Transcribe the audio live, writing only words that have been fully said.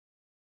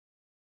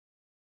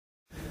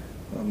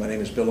My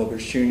name is Bill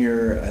Oberst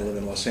Jr. I live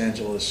in Los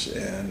Angeles,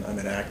 and I'm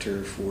an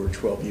actor. For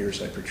 12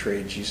 years I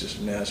portrayed Jesus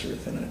of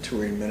Nazareth in a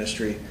touring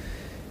ministry.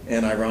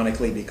 And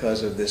ironically,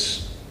 because of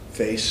this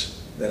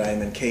face that I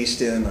am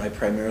encased in, I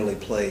primarily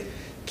play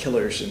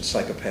killers and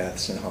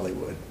psychopaths in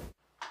Hollywood.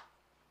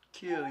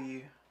 Kill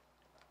you.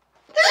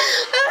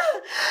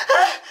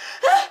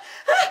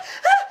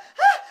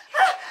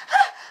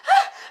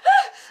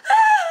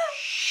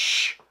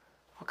 Shh!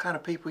 What kind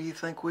of people you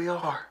think we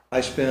are? I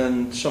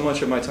spend so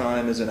much of my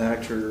time as an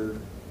actor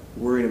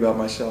worrying about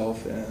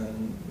myself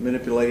and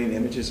manipulating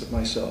images of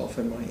myself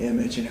and my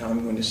image and how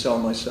I'm going to sell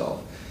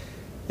myself,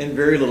 and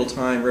very little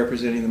time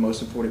representing the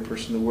most important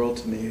person in the world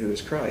to me, who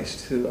is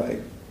Christ, who I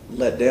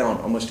let down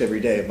almost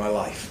every day of my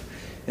life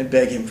and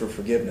beg Him for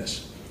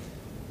forgiveness.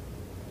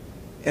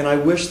 And I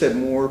wish that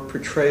more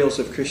portrayals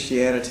of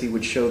Christianity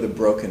would show the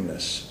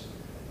brokenness,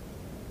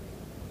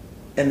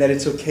 and that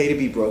it's okay to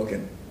be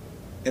broken,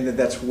 and that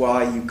that's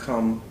why you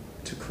come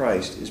to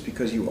Christ, is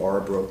because you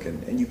are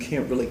broken and you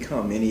can't really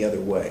come any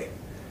other way.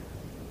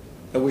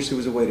 I wish there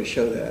was a way to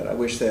show that. I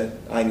wish that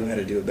I knew how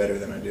to do it better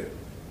than I do.